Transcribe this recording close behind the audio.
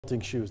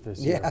shoes this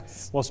year.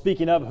 Yes. Well,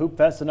 speaking of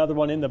Hoopfest, another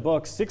one in the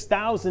books.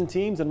 6,000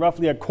 teams and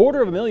roughly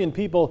 250,000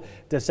 people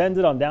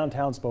descended on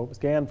downtown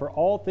Spokane for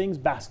all things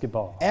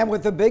basketball. And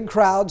with the big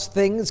crowds,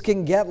 things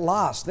can get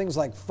lost. Things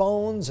like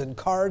phones and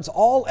cards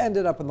all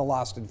ended up in the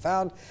lost and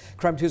found.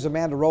 KREM 2's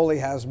Amanda Rowley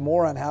has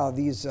more on how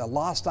these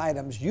lost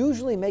items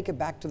usually make it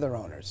back to their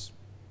owners.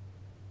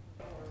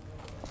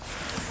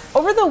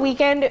 Over the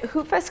weekend,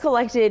 Hoopfest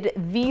collected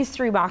these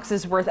 3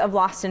 boxes worth of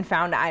lost and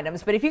found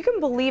items. But if you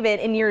can believe it,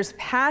 in years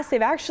past, they've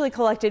actually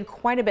collected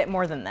quite a bit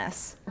more than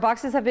this.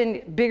 Boxes have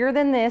been bigger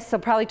than this, so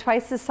probably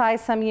twice the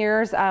size some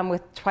years,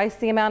 with twice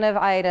the amount of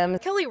items.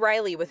 Kelly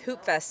Riley with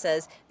Hoopfest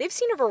says they've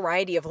seen a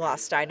variety of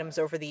lost items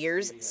over the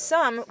years,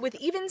 some with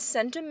even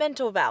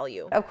sentimental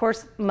value. Of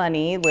course,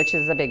 money, which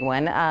is a big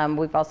one.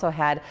 We've also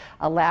had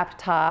a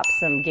laptop,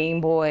 some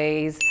Game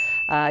Boys,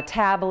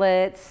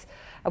 tablets,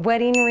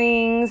 wedding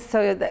rings,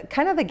 so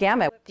kind of the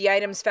gamut. The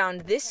items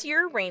found this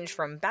year range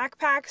from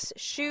backpacks,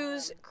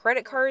 shoes,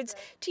 credit cards,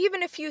 to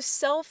even a few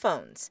cell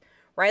phones.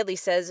 Riley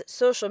says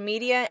social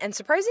media and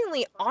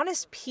surprisingly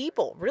honest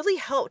people really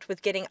helped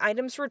with getting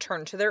items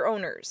returned to their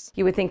owners.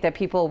 You would think that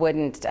people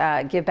wouldn't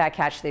give back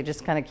cash, they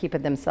just kind of keep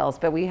it themselves,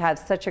 but we have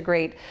such a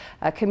great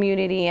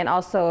community, and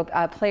also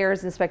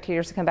players and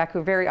spectators who come back who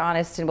are very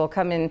honest and will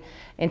come in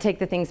and take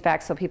the things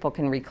back so people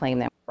can reclaim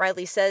them.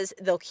 Riley says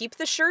they'll keep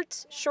the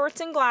shirts, shorts,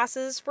 and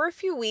glasses for a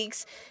few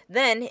weeks.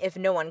 Then, if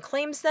no one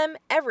claims them,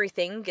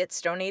 everything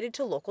gets donated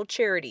to local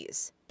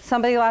charities.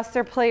 Somebody lost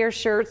their player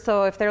shirt,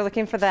 so if they're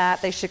looking for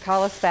that, they should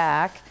call us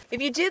back.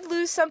 If you did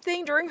lose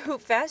something during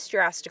Hoopfest,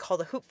 you're asked to call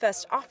the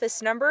Hoopfest office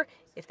number.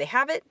 If they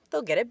have it,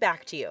 they'll get it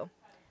back to you.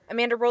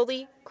 Amanda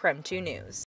Rowley, KREM 2 News.